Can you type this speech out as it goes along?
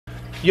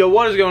Yo,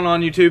 what is going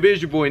on YouTube?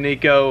 It's your boy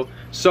Nico.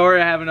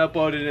 Sorry I haven't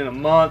uploaded in a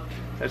month.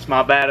 That's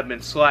my bad, I've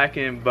been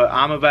slacking, but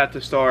I'm about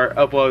to start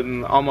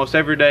uploading almost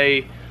every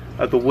day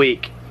of the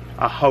week,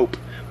 I hope.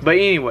 But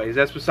anyways,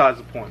 that's besides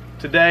the point.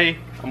 Today,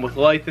 I'm with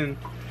Lathan,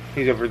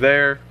 he's over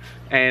there,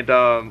 and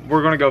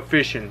we're gonna go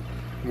fishing.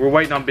 We're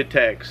waiting on Big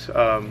Tex,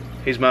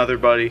 he's my other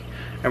buddy,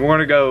 and we're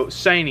gonna go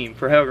seining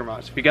for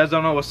Hellgrammites. If you guys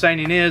don't know what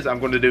seining is,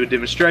 I'm gonna do a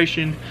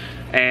demonstration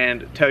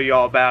and tell you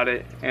all about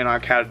it and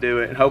like how to do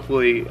it, and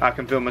hopefully I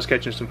can film us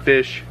catching some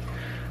fish.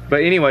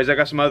 But anyways, I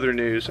got some other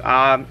news.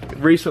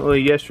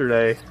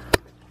 Yesterday,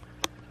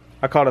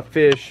 I caught a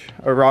fish,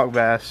 a rock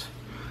bass.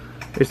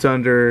 It's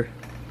under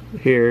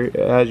here,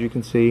 as you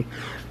can see,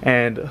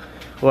 and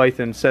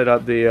Lathan set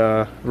up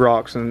the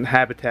rocks and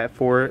habitat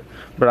for it.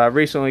 But I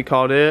recently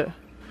caught it,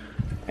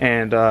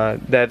 and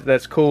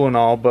that's cool and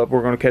all, but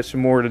we're gonna catch some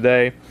more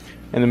today.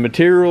 And the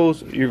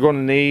materials you're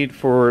gonna need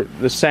for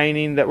the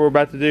seining that we're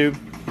about to do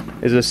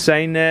is a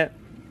seine net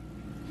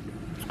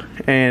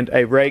and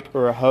a rake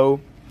or a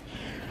hoe,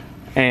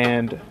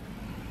 and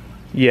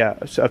yeah,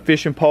 a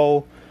fishing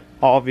pole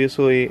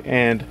obviously,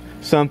 and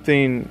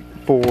something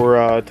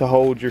for to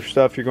hold your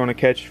stuff you're gonna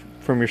catch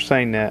from your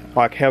seine net,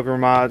 like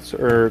Hellgrammites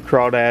or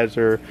crawdads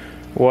or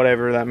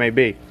whatever that may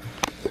be.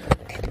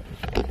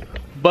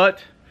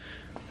 But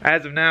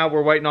as of now,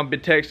 we're waiting on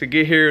Big Tex to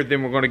get here,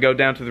 then we're gonna go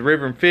down to the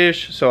river and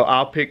fish, so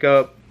I'll pick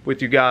up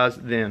with you guys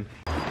then.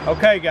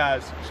 Okay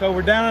guys, so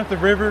we're down at the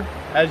river,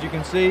 as you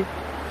can see.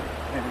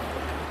 And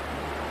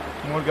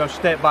I'm gonna go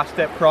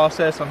step-by-step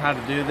process on how to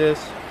do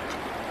this.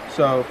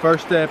 So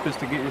first step is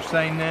to get your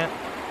seine net.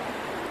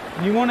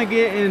 You wanna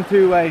get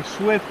into a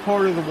swift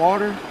part of the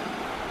water.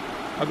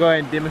 I'll go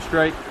ahead and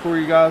demonstrate for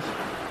you guys.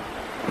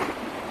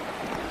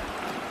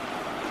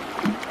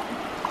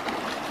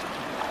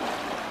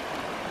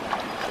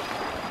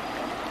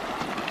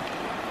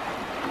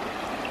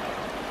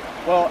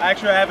 Well,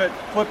 actually I have it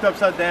flipped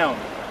upside down.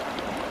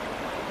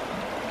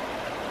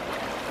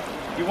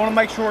 You want to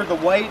make sure the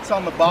weight's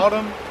on the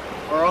bottom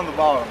or on the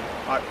bottom,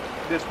 like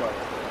this way.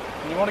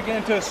 And you want to get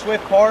into a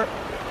swift part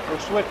or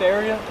swift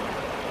area,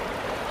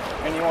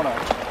 and you want to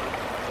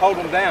hold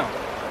them down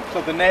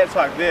so the net's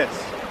like this.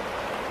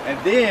 And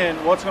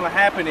then what's going to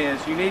happen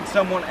is you need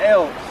someone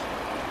else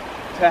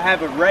to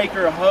have a rake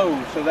or a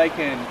hoe so they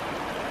can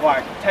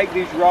like take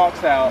these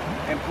rocks out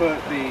and put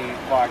the,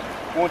 like,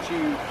 once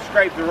you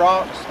scrape the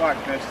rocks, like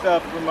the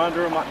stuff from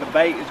under them, like the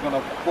bait is going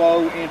to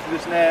flow into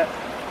this net.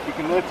 You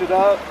can lift it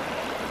up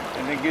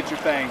and then get your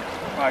things,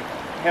 like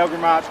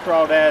Hellgrammites,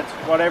 crawdads,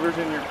 whatever's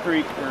in your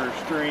creek or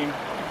stream.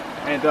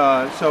 And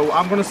so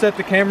I'm going to set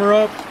the camera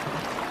up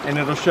and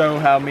it'll show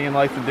how me and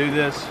Lathan do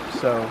this.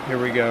 So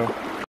here we go.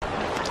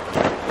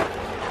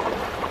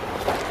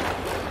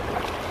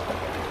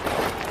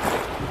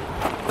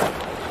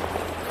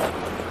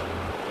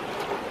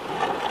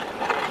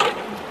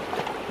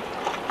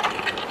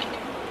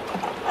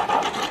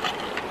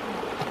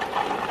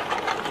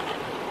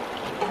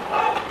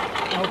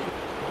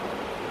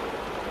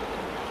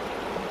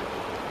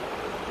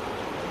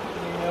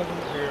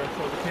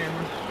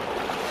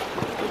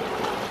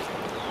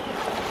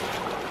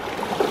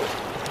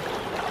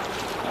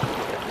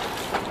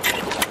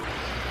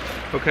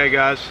 Okay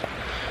guys,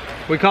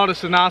 we caught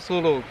us a nice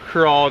little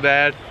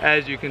crawdad,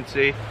 as you can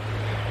see.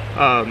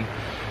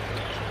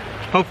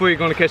 Hopefully you're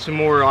going to catch some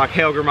more like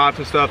Hellgrammites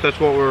and stuff. That's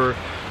what we're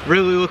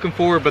really looking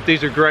for, but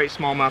these are great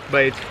smallmouth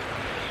baits,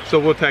 so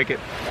we'll take it.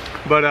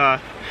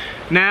 But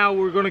now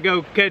we're going to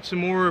go catch some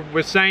more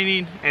with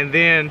seining, and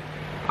then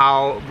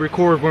I'll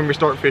record when we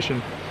start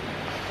fishing.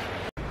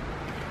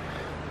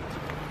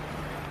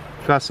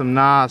 Got some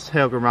nice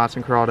Hellgrammites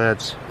and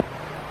crawdads.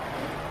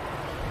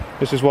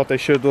 This is what they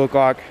should look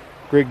like,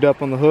 rigged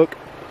up on the hook.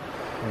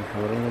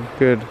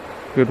 Good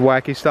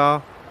wacky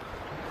style.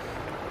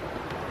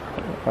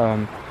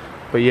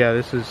 But yeah,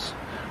 this is,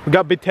 we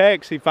got Big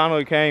Tex. He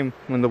finally came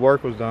when the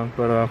work was done.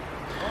 But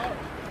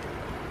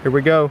here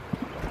we go.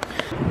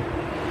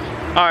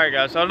 Alright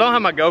guys, so I don't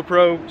have my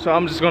GoPro, so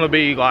I'm just gonna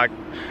be like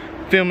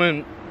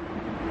filming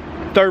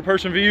third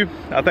person view,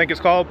 I think it's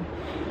called.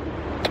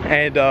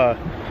 And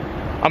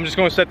I'm just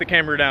gonna set the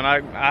camera down.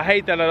 I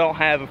hate that I don't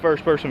have a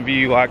first person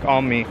view like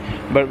on me,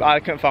 but I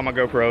couldn't find my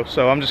GoPro,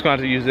 so I'm just going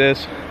to use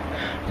this.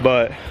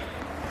 But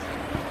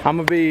I'm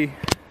gonna be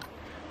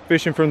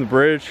fishing from the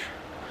bridge.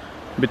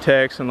 Big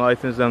Tex and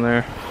Lathan's down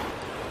there.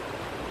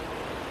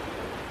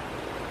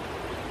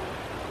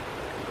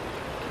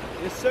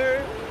 Yes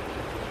sir.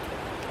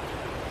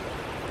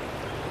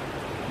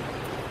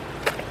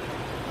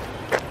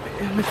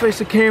 Let me face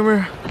the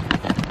camera.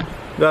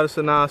 Got us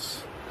a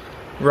nice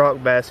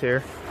rock bass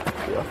here.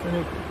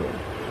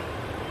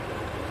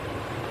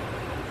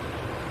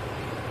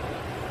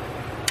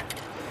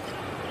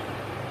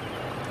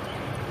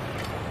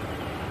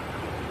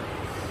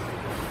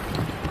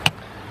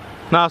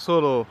 Nice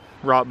little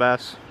rock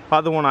bass,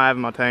 like the one I have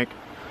in my tank.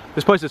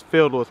 This place is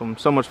filled with them,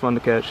 so much fun to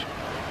catch.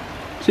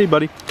 See you,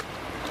 buddy.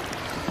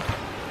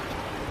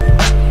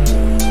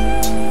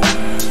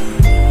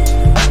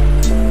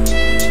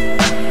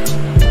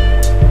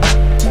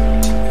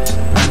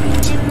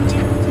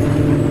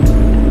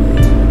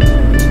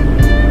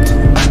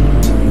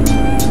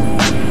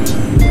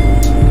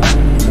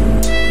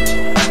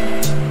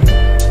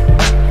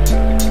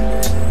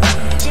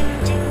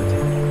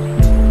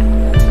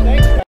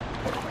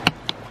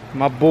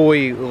 my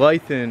boy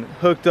Lathan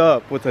hooked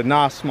up with a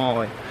nice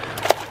smallie.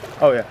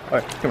 Oh yeah, all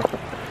right, come on.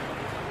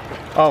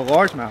 Oh,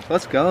 largemouth,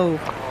 let's go.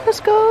 Let's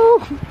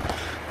go.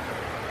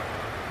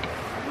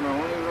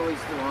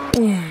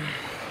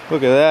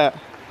 Look at that.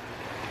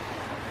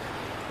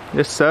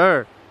 Yes,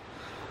 sir.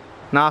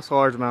 Nice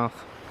largemouth.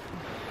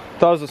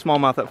 Thought it was a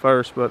smallmouth at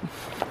first, but that's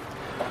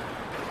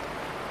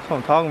what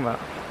I'm talking about.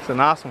 It's a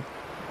nice one.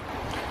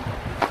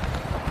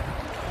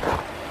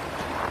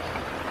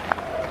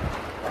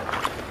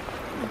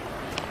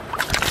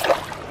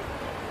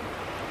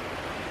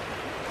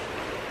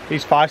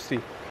 He's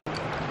feisty.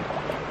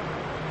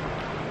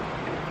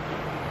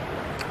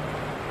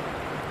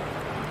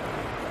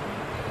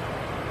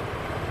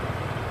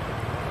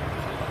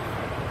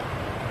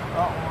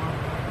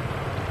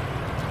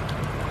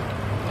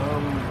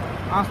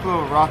 Nice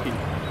little rocky.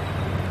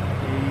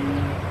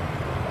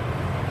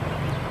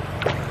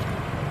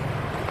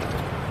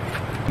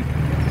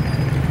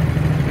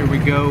 Here we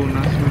go,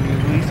 nice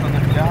release on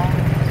that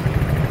guy.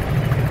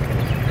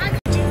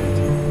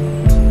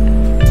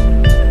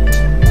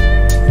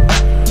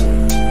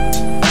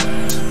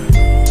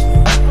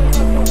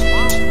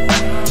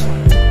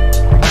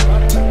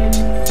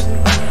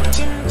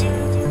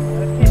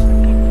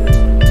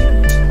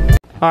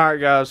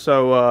 Alright guys,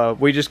 so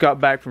we just got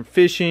back from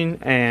fishing,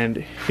 and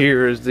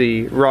here is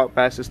the rock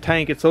bass's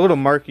tank. It's a little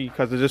murky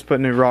because I just put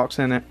new rocks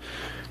in it,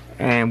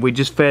 and we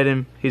just fed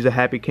him. He's a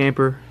happy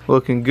camper,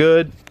 looking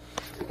good.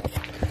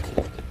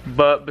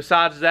 But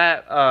besides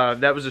that,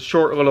 that was a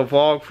short little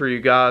vlog for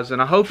you guys,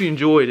 and I hope you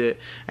enjoyed it.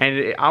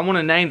 And I want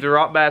to name the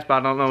rock bass, but I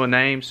don't know a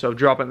name, so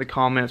drop it in the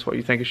comments what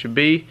you think it should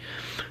be.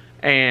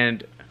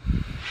 And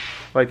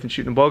Lathan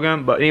shooting a ball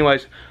gun. But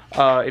anyways,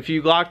 if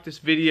you liked this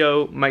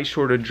video, make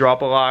sure to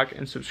drop a like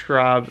and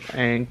subscribe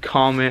and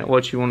comment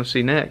what you want to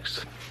see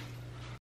next.